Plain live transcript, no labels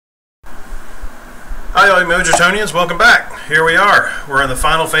Hi all you Mojotonians, welcome back. Here we are. We're in the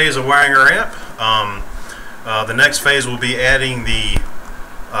final phase of wiring our amp. The next phase will be adding the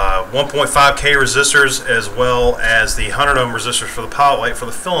 1.5K resistors as well as the 100 ohm resistors for the pilot light for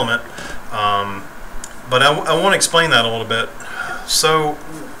the filament. But I want to explain that a little bit. So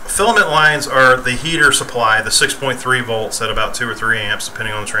filament lines are the heater supply, the 6.3 volts at about 2 or 3 amps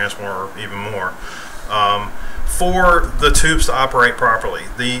depending on the transformer or even more. For the tubes to operate properly.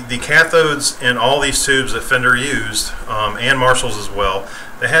 The cathodes in all these tubes that Fender used, and Marshall's as well,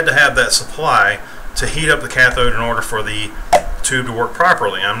 they had to have that supply to heat up the cathode in order for the tube to work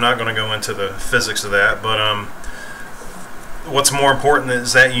properly. I'm not going to go into the physics of that, but what's more important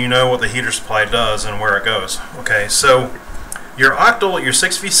is that you know what the heater supply does and where it goes. Okay, so your octal, your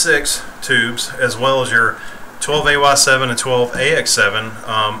 6v6 tubes, as well as your 12AY7 and 12AX7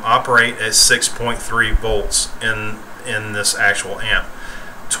 operate at 6.3 volts in this actual amp.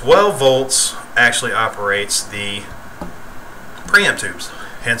 12 volts actually operates the preamp tubes,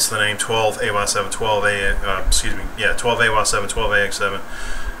 hence the name 12AY7, 12AY7, 12AX7.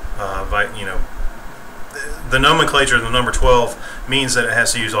 You know, the nomenclature of the number 12 means that it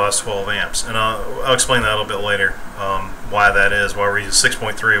has to use the last 12 amps, and I'll explain that a little bit later. Why that is, why we use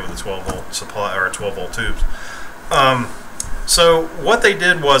 6.3 with the 12 volt supply or 12 volt tubes. So what they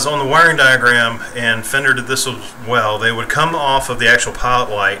did was on the wiring diagram, and Fender did this as well, they would come off of the actual pilot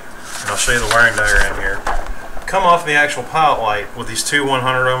light, and I'll show you the wiring diagram here, come off the actual pilot light with these two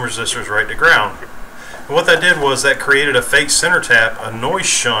 100 ohm resistors right to ground. And what that did was that created a fake center tap, a noise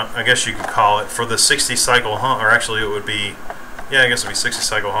shunt, I guess you could call it, for the 60 cycle hum, or actually it would be, yeah, I guess it would be 60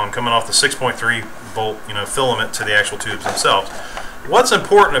 cycle hum, coming off the 6.3 volt, you know, filament to the actual tubes themselves. What's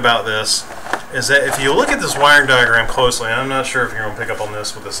important about this is that if you look at this wiring diagram closely, and I'm not sure if you're going to pick up on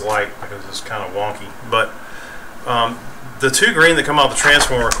this with this light because it's kind of wonky, but the two green that come out of the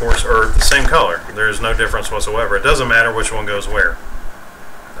transformer, of course, are the same color. There's no difference whatsoever. It doesn't matter which one goes where,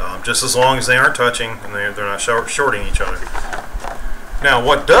 just as long as they aren't touching and they're not shorting each other. Now,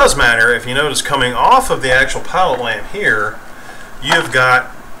 what does matter, if you notice coming off of the actual pilot lamp here, you've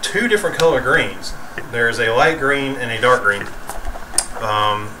got two different color greens. There's a light green and a dark green.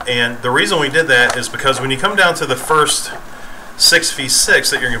 And the reason we did that is because when you come down to the first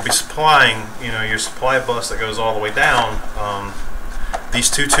 6v6 that you're going to be supplying, you know, your supply bus that goes all the way down, these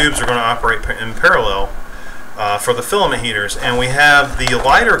two tubes are going to operate in parallel for the filament heaters. And we have the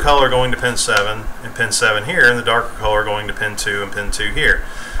lighter color going to pin 7 and pin 7 here, and the darker color going to pin 2 and pin 2 here.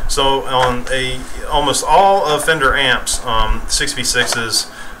 So on almost all of Fender amps, 6v6s,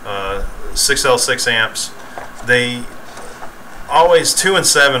 6L6 amps, they always 2 and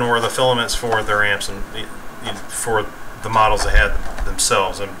 7 were the filaments for their amps and for the models they had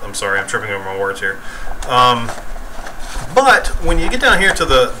themselves. I'm sorry, I'm tripping over my words here. But when you get down here to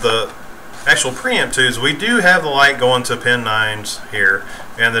the actual preamp tubes, we do have the light going to pin 9s here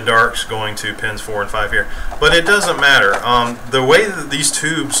and the darks going to pins 4 and 5 here. But it doesn't matter. The way that these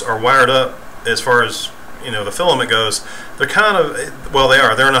tubes are wired up, as far as you know the filament goes, they're kind of, well,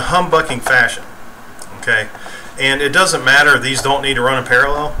 they're in a humbucking fashion. Okay. And it doesn't matter, these don't need to run in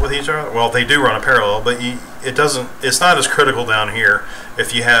parallel with each other. Well, they do run in parallel, but it's not as critical down here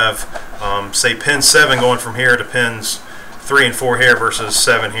if you have, say, pin 7 going from here to pins 3 and 4 here versus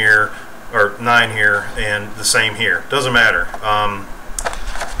 7 here, or 9 here, and the same here. Doesn't matter.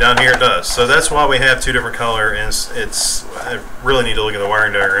 Down here it does. So that's why we have two different color, and I really need to look at the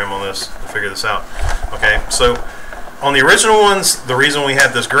wiring diagram on this to figure this out. Okay, so on the original ones, the reason we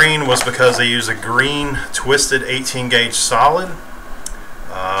had this green was because they used a green twisted 18 gauge solid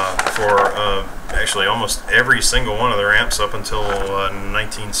for actually almost every single one of their amps up until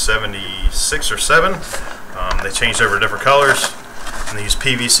 1976 or 7. They changed over to different colors and they used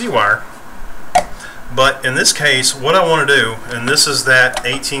PVC wire. But in this case, what I want to do, and this is that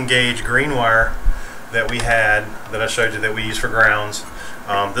 18 gauge green wire that we had, that I showed you that we use for grounds.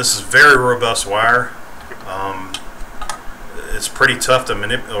 This is very robust wire. It's pretty tough to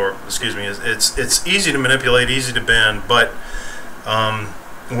manipulate, or excuse me, it's easy to manipulate, easy to bend, but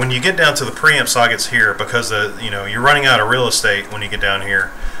when you get down to the preamp sockets here, because you're running out of real estate when you get down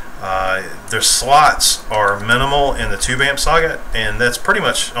here, their slots are minimal in the tube amp socket, and that's pretty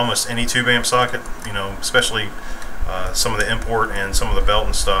much almost any tube amp socket, you know, especially some of the import and some of the belt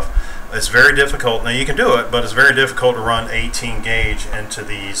and stuff. It's very difficult. Now you can do it, but it's very difficult to run 18 gauge into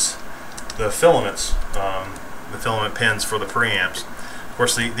the filaments. The filament pins for the preamps. Of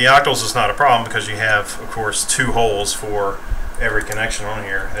course, the octals is not a problem because you have, of course, 2 holes for every connection on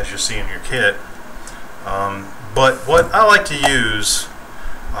here, as you see in your kit. But what I like to use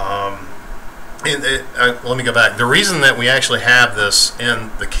let me go back. The reason that we actually have this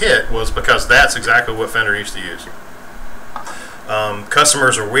in the kit was because that's exactly what Fender used to use.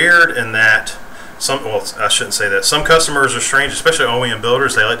 Customers are weird in that well, I shouldn't say that. Some customers are strange, especially OEM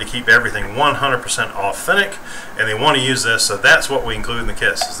builders. They like to keep everything 100% authentic, and they want to use this. So that's what we include in the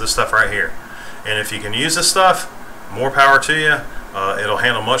kits, is this stuff right here. And if you can use this stuff, more power to you. It'll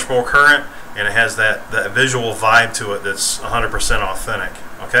handle much more current, and it has that visual vibe to it that's 100% authentic.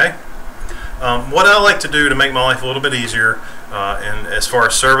 Okay. What I like to do to make my life a little bit easier, and as far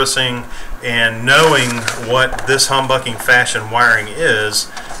as servicing and knowing what this humbucking fashion wiring is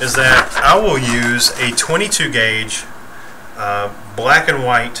that I will use a 22 gauge black and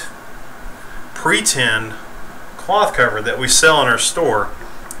white pre-tinned cloth cover that we sell in our store.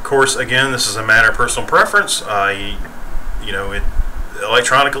 Of course, again, this is a matter of personal preference. You know,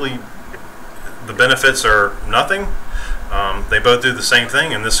 electronically, the benefits are nothing. They both do the same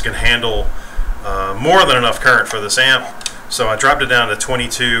thing, and this can handle more than enough current for this amp. So I dropped it down to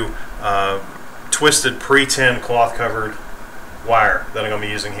 22 twisted pre-tinned cloth covered wire that I'm going to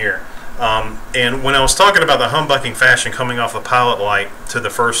be using here. And when I was talking about the humbucking fashion coming off the pilot light to the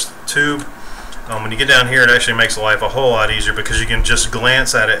first tube, when you get down here, it actually makes life a whole lot easier because you can just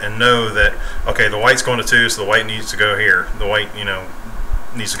glance at it and know that, okay, the white's going to tube, so the white needs to go here. The white, you know,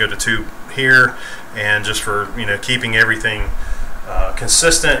 needs to go to tube here, and just for, you know, keeping everything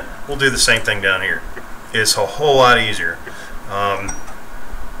consistent, we'll do the same thing down here. It's a whole lot easier.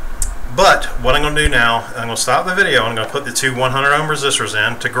 But what I'm going to do now, I'm going to stop the video. I'm going to put the two 100 ohm resistors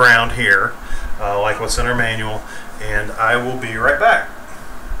in to ground here, like what's in our manual, and I will be right back.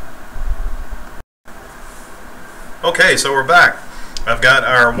 Okay, so we're back. I've got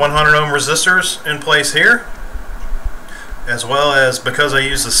our 100 ohm resistors in place here, as well as, because I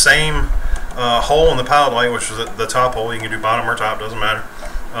use the same hole in the pilot light, which is the top hole. You can do bottom or top, doesn't matter.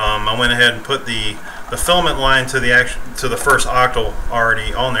 I went ahead and put the filament line to the first octal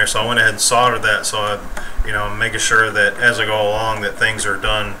already on there, so I went ahead and soldered that. So I, you know, I'm making sure that as I go along that things are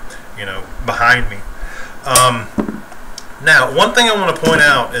done, you know, behind me. Now, one thing I want to point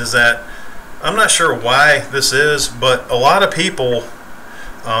out is that I'm not sure why this is, but a lot of people,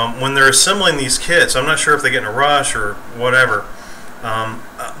 when they're assembling these kits, I'm not sure if they get in a rush or whatever.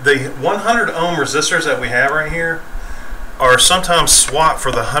 The 100 ohm resistors that we have right here are sometimes swapped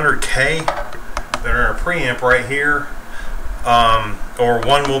for the 100K that are in our preamp right here, or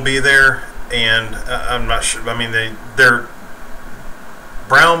one will be there, and I'm not sure. I mean, they're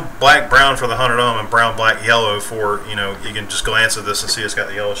brown, black, brown for the 100 ohm, and brown, black, yellow for, you know, you can just glance at this and see it's got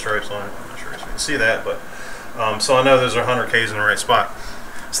the yellow stripes on it. I'm not sure if you can see that, but so I know those are 100Ks in the right spot.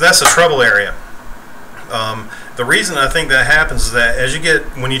 So that's the trouble area. The reason I think that happens is that as you get,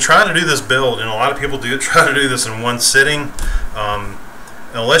 when you try to do this build, and a lot of people do try to do this in one sitting,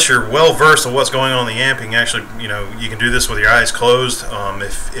 unless you're well versed of what's going on in the amp, you can actually, you know, you can do this with your eyes closed.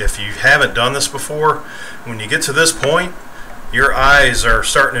 If you haven't done this before, when you get to this point, your eyes are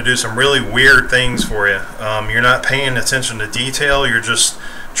starting to do some really weird things for you. You're not paying attention to detail. You're just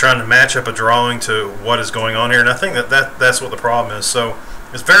trying to match up a drawing to what is going on here, and I think that's what the problem is. So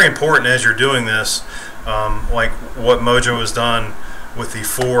it's very important as you're doing this, like what Mojo has done with the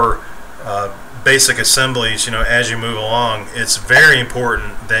 4 basic assemblies, you know, as you move along. It's very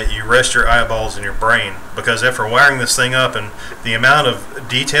important that you rest your eyeballs in your brain, because after wiring this thing up and the amount of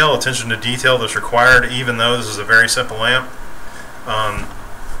detail, attention to detail that's required, even though this is a very simple amp,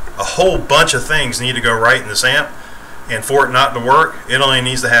 a whole bunch of things need to go right in this amp, and for it not to work, it only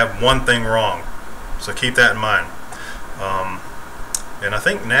needs to have one thing wrong. So keep that in mind. And I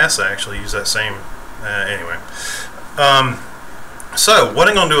think NASA actually used that same, anyway. So what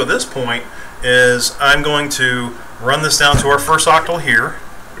I'm going to do at this point is I'm going to run this down to our first octal here.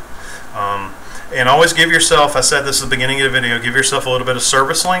 And always give yourself, I said this at the beginning of the video, give yourself a little bit of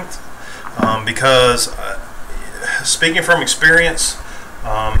service length, because speaking from experience,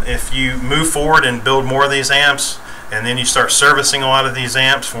 if you move forward and build more of these amps, and then you start servicing a lot of these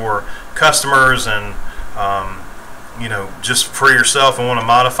amps for customers and you know, just for yourself and want to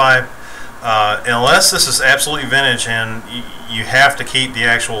modify, unless this is absolutely vintage and you have to keep the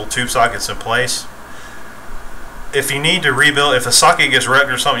actual tube sockets in place. If you need to rebuild, if a socket gets wrecked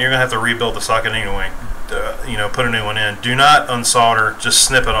or something, you're going to have to rebuild the socket anyway. You know, put a new one in. Do not unsolder, just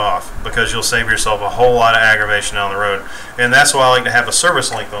snip it off, because you'll save yourself a whole lot of aggravation down the road. And that's why I like to have a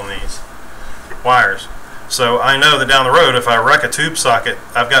service length on these wires. So I know that down the road, if I wreck a tube socket,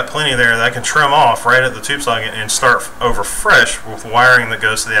 I've got plenty there that I can trim off right at the tube socket and start over fresh with wiring that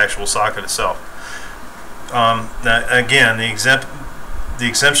goes to the actual socket itself. Now, again, the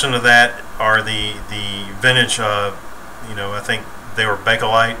exemption of that are the vintage, you know, I think They were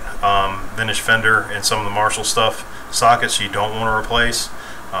Bakelite, vintage Fender, and some of the Marshall stuff sockets you don't want to replace.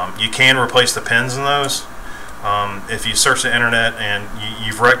 You can replace the pins in those. If you search the internet and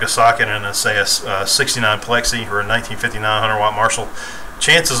you've wrecked a socket in a, say, a 69 Plexi or a 1959 100 watt Marshall,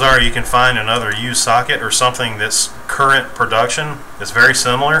 chances are you can find another used socket or something that's current production that's very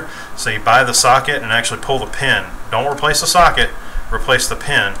similar. So you buy the socket and actually pull the pin. Don't replace the socket, replace the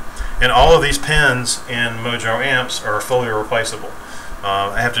pin. And all of these pins in Mojo amps are fully replaceable.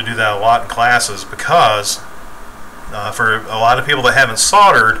 I have to do that a lot in classes because for a lot of people that haven't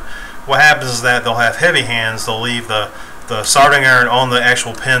soldered, what happens is that they'll have heavy hands. They'll leave the soldering iron on the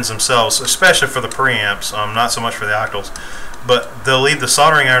actual pins themselves, especially for the preamps, not so much for the octals. But they'll leave the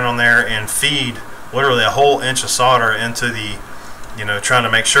soldering iron on there and feed literally a whole inch of solder into the, trying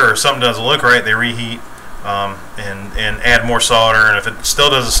to make sure if something doesn't look right, they reheat and add more solder. And if it still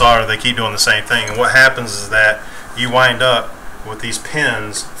doesn't solder, they keep doing the same thing. And what happens is that you wind up with these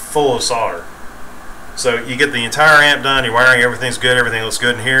pins full of solder. So you get the entire amp done, you're wiring, everything's good, everything looks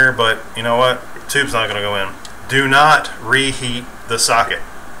good in here, but you know what? Tube's not going to go in. Do not reheat the socket.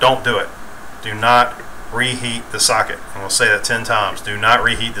 Don't do it. Do not reheat the socket. I'm going to say that 10 times. Do not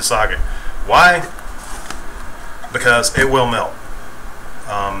reheat the socket. Why? Because it will melt.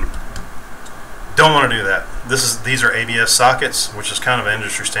 Don't want to do that. These are ABS sockets, which is kind of an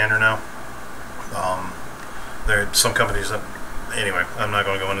industry standard now. There are some companies that, anyway, I'm not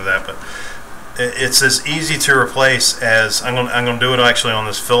going to go into that, but it's as easy to replace as I'm going to do it actually on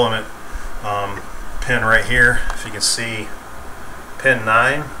this filament pin right here. If you can see pin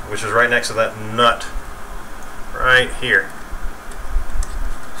 9, which is right next to that nut right here.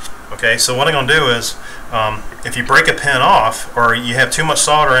 Okay, so what I'm going to do is if you break a pin off or you have too much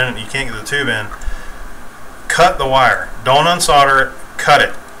solder in it and you can't get the tube in, cut the wire. Don't unsolder it, cut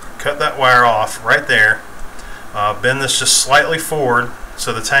it. Cut that wire off right there. Bend this just slightly forward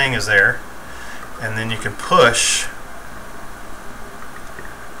so the tang is there. And then you can push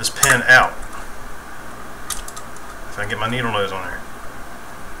this pin out. If I can get my needle nose on there.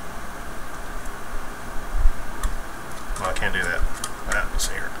 Well, I can't do that. Let's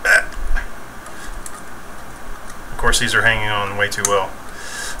see here. Of course, these are hanging on way too well.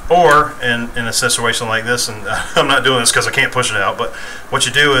 Or, in a situation like this, and I'm not doing this because I can't push it out, but what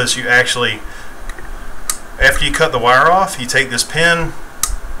you do is you actually, after you cut the wire off, you take this pin.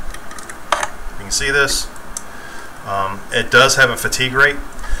 See this? It does have a fatigue rate,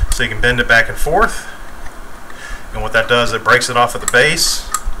 so you can bend it back and forth, and what that does, it breaks it off at the base.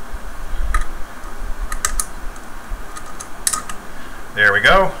 There we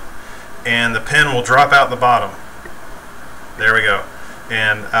go, and the pin will drop out the bottom. There we go,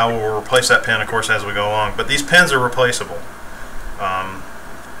 and I will replace that pin, of course, as we go along. But these pins are replaceable.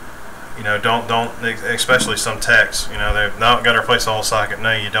 Don't, especially some techs, they've not got to replace the whole socket.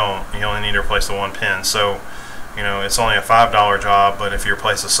 No, you don't. You only need to replace the one pin. So, it's only a $5 job, but if you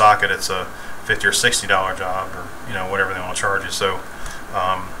replace the socket, it's a $50 or $60 job, or, whatever they want to charge you. So,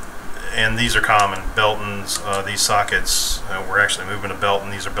 and these are common. Beltons, these sockets, we're actually moving to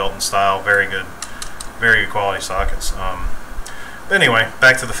Belton. These are Belton style. Very good quality sockets. But anyway,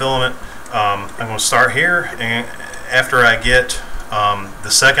 back to the filament. I'm going to start here, and after I get the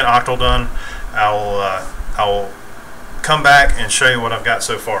second octal done, I'll come back and show you what I've got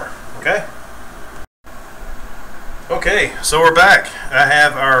so far. Okay? Okay, so we're back. I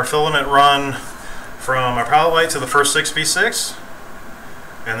have our filament run from our pilot light to the first 6V6,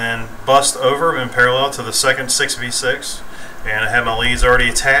 and then bust over in parallel to the second 6V6, and I have my leads already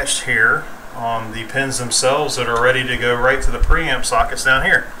attached here on the pins themselves that are ready to go right to the preamp sockets down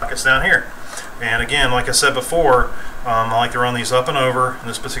here. And again, like I said before, I like to run these up and over in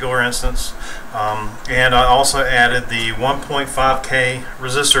this particular instance. And I also added the 1.5K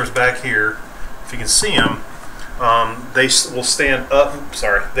resistors back here. If you can see them, they will stand up.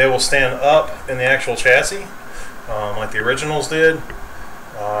 They will stand up in the actual chassis, like the originals did.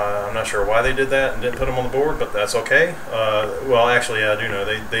 I'm not sure why they did that and didn't put them on the board, but that's okay. Well, actually, I do know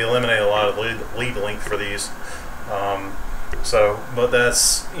they eliminate a lot of lead length for these. But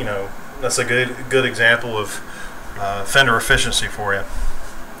that's that's a good example of fender efficiency for you.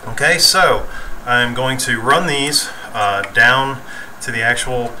 Okay, so I'm going to run these down to the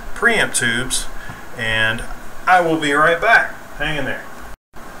actual preamp tubes, and I will be right back. Hang in there.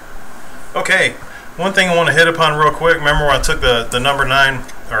 Okay, one thing I want to hit upon real quick. Remember when I took the number 9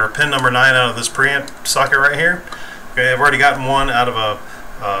 or pin number 9 out of this preamp socket right here? Okay, I've already gotten one out of a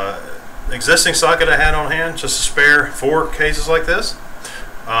existing socket I had on hand, just to spare 4 cases like this.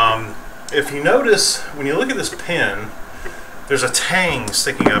 If you notice, when you look at this pin, there's a tang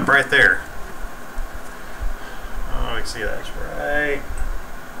sticking up right there. Oh, can see that. It's right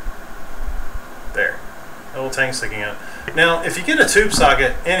there. A little tang sticking out. Now, if you get a tube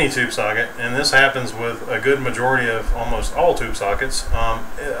socket, any tube socket, and this happens with a good majority of almost all tube sockets,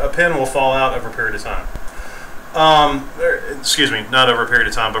 a pin will fall out over a period of time. Excuse me, not over a period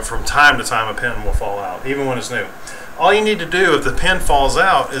of time, but from time to time a pin will fall out, even when it's new. All you need to do if the pin falls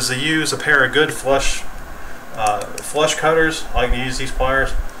out is to use a pair of good flush cutters. I like to use these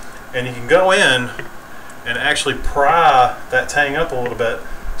pliers, and you can go in and actually pry that tang up a little bit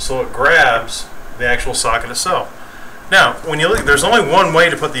so it grabs the actual socket itself. Now, when you look, there's only one way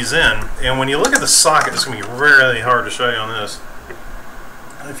to put these in, and when you look at the socket, it's going to be really hard to show you on this.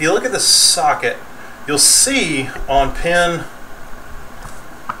 If you look at the socket, you'll see on pin,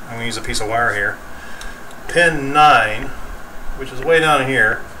 I'm going to use a piece of wire here, pin 9, which is way down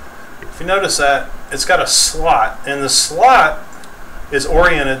here. If you notice that, it's got a slot, and the slot is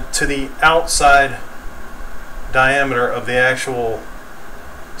oriented to the outside diameter of the actual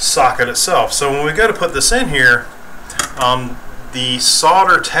socket itself. So when we go to put this in here, the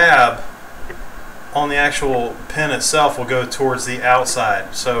solder tab on the actual pin itself will go towards the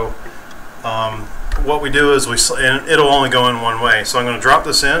outside. So what we do is and it'll only go in one way. So I'm going to drop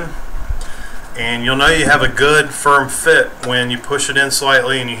this in, and you'll know you have a good firm fit when you push it in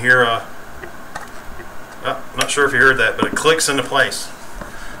slightly and you hear a, I'm not sure if you heard that, but it clicks into place.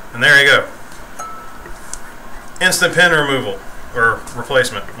 And there you go. Instant pin removal, or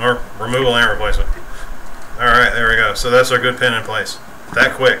replacement, or removal and replacement. Alright, there we go. So that's our good pin in place.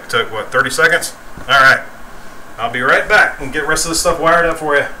 That quick. Took, what, 30 seconds? Alright. I'll be right back and get the rest of this stuff wired up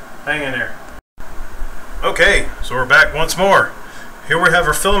for you. Hang in there. Okay, so we're back once more. Here we have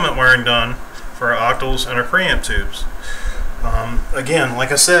our filament wiring done for our octals and our preamp tubes. Again,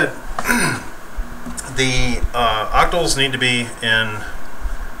 like I said, the octals need to be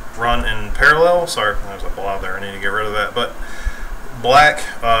run in parallel. Sorry, there's a blob there. I need to get rid of that. But black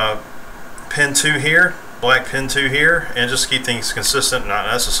pin 2 here, black pin 2 here, and just keep things consistent, not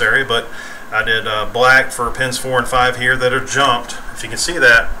necessary, but I did black for pins 4 and 5 here that are jumped, if you can see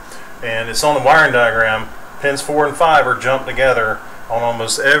that, and it's on the wiring diagram. Pins 4 and 5 are jumped together on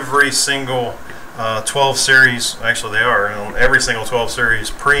almost every single 12 series, actually they are, on every single 12 series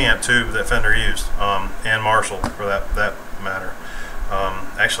preamp tube that Fender used, and Marshall for that matter.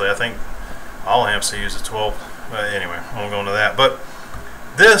 Actually, I think all amps use a 12, anyway, I won't go into that, but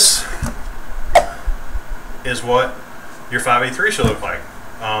this is what your 583 should look like.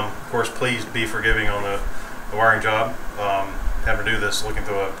 Of course, please be forgiving on the wiring job. Having to do this looking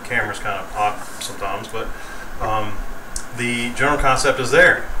through a camera is kind of odd sometimes, but the general concept is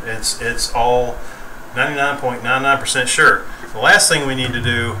there. It's all 99.99% sure. The last thing we need to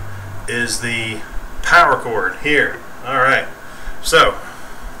do is the power cord here. Alright, so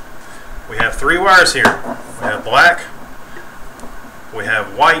we have 3 wires here. We have black, we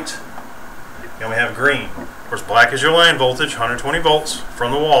have white, and we have green. Of course, black is your line voltage, 120 volts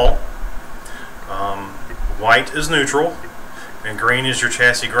from the wall. White is neutral, and green is your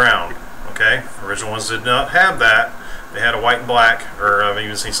chassis ground. Okay, original ones did not have that. They had a white and black, or I've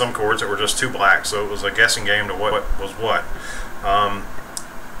even seen some cords that were just 2 black, so it was a guessing game to what was what.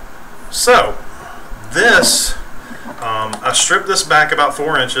 So this, I stripped this back about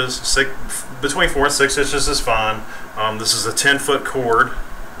 4 inches, between 4 and 6 inches is fine. This is a 10-foot cord,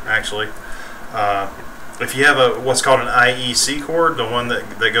 actually. If you have what's called an IEC cord, the one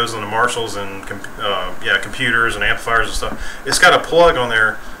that goes into Marshalls and computers and amplifiers and stuff, it's got a plug on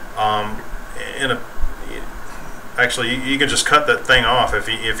there. Actually, you can just cut that thing off if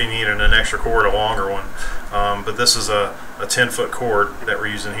you need an extra cord, a longer one. But this is a 10-foot cord that we're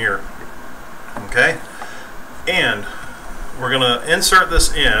using here. Okay, and we're going to insert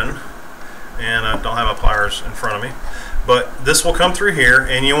this in, and I don't have my pliers in front of me, but this will come through here,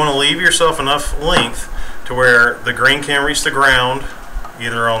 and you want to leave yourself enough length to where the green can reach the ground,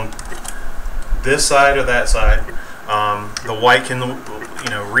 either on this side or that side. The white can,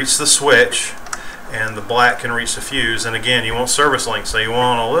 reach the switch, and the black can reach the fuse. And again, you want service length, so you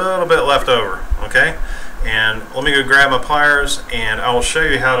want a little bit left over. Okay, and let me go grab my pliers, and I will show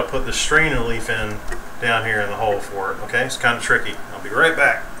you how to put the strainer leaf in down here in the hole for it. Okay, it's kind of tricky. I'll be right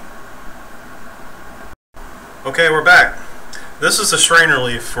back. Okay, we're back. This is the strainer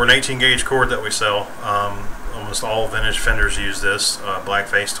leaf for an 18-gauge cord that we sell. Almost all vintage Fenders use this. Black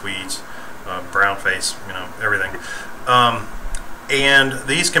face tweeds, brown face, everything. And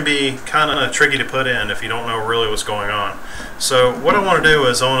these can be kind of tricky to put in if you don't know really what's going on. So what I want to do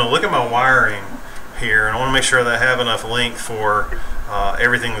is I want to look at my wiring here, and I want to make sure that I have enough length for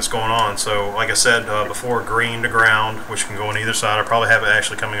everything that's going on. So like I said before, green to ground, which can go on either side. I probably have it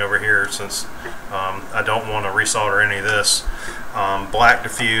actually coming over here since I don't want to resolder any of this. Black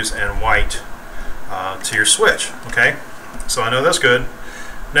diffuse and white to your switch. Okay, so I know that's good.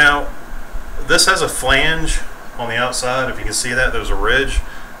 Now this has a flange on the outside. If you can see that, there's a ridge,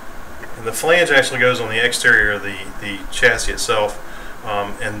 and the flange actually goes on the exterior of the chassis itself,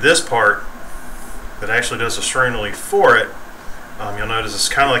 and this part that actually does the string relief for it, you'll notice it's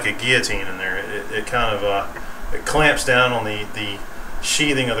kind of like a guillotine in there. It kind of it clamps down on the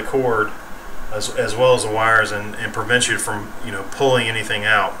sheathing of the cord as well as the wires, and prevents you from pulling anything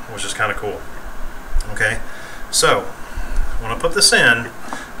out, which is kind of cool. Okay, so when I put this in,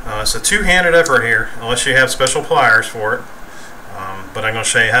 it's a two-handed effort here, unless you have special pliers for it. But I'm going to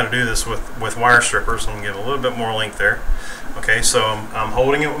show you how to do this with wire strippers. I'm going to give a little bit more length there. Okay, so I'm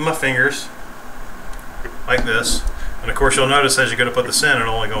holding it with my fingers like this, and of course you'll notice as you go to put this in,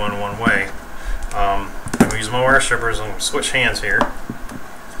 it'll only go in one way. I'm going to use my wire strippers and switch hands here.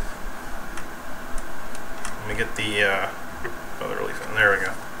 Let me get the other relief in. There we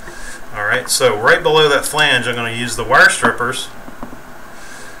go. Alright, so right below that flange, I'm going to use the wire strippers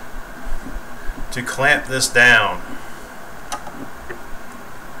to clamp this down.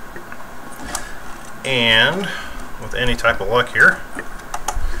 And with any type of luck here,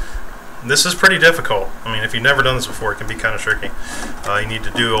 this is pretty difficult. I mean, if you've never done this before, it can be kind of tricky. You need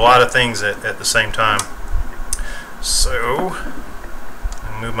to do a lot of things at the same time. So,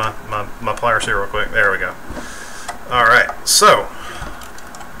 I'll move my pliers here real quick. There we go. Alright, so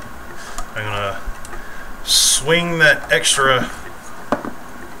I'm going to swing that extra,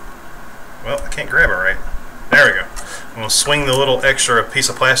 well, I can't grab it right. There we go. I'm going to swing the little extra piece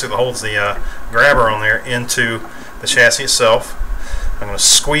of plastic that holds the grabber on there into the chassis itself. I'm going to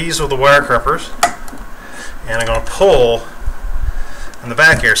squeeze with the wire crimpers, and I'm going to pull in the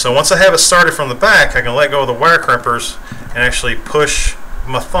back here. So once I have it started from the back, I can let go of the wire crimpers and actually push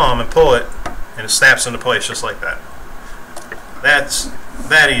my thumb and pull it, and it snaps into place just like that. That's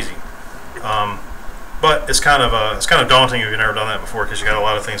that easy. But it's kind of daunting if you've never done that before, because you got a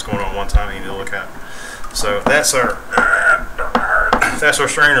lot of things going on at one time you need to look at. So that's our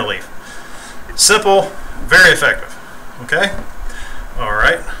strain relief. Simple, very effective. Okay. All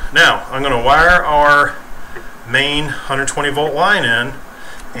right. Now I'm going to wire our main 120 volt line in,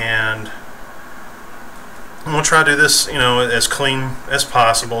 and I'm going to try to do this, as clean as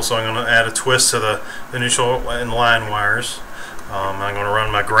possible. So I'm going to add a twist to the neutral and line wires. I'm going to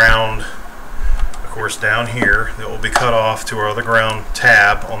run my ground, of course, down here. That will be cut off to our other ground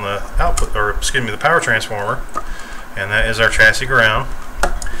tab on the output, or excuse me, the power transformer, and that is our chassis ground.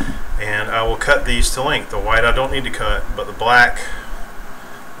 And I will cut these to length. The white I don't need to cut, but the black,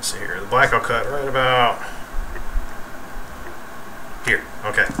 let's see here, the black I'll cut right about here.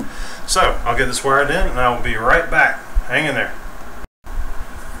 Okay, so I'll get this wired in, and I will be right back. Hang in there.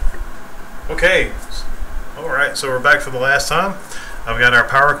 Okay, all right, so we're back for the last time. I've got our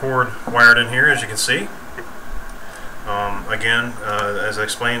power cord wired in here, as you can see. Again, as I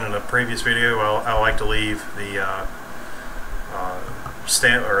explained in a previous video, I like to leave the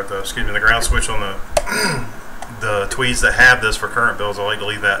the ground switch on the tweeds that have this for current builds. I like to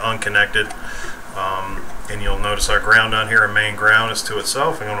leave that unconnected. And you'll notice our ground down here, our main ground, is to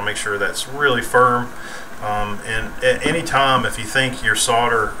itself. I'm going to make sure that's really firm. And at any time, if you think your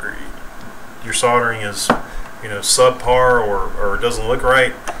soldering is subpar or doesn't look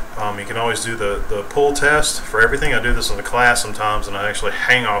right, you can always do the pull test for everything. I do this in the class sometimes, and I actually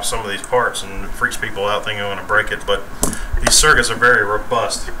hang off some of these parts, and it freaks people out thinking I'm going to break it. But these circuits are very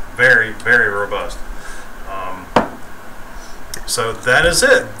robust, very, very robust. So that is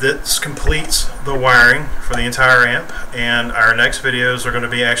it. This completes the wiring for the entire amp, and our next videos are going to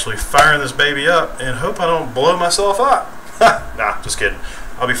be actually firing this baby up, and hope I don't blow myself up. Nah, just kidding.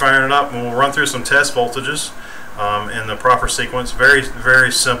 I'll be firing it up, and we'll run through some test voltages in the proper sequence. Very,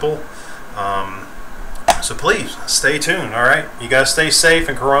 very simple. So please stay tuned. All right, you guys stay safe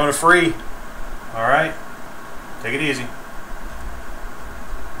and corona free. All right, take it easy.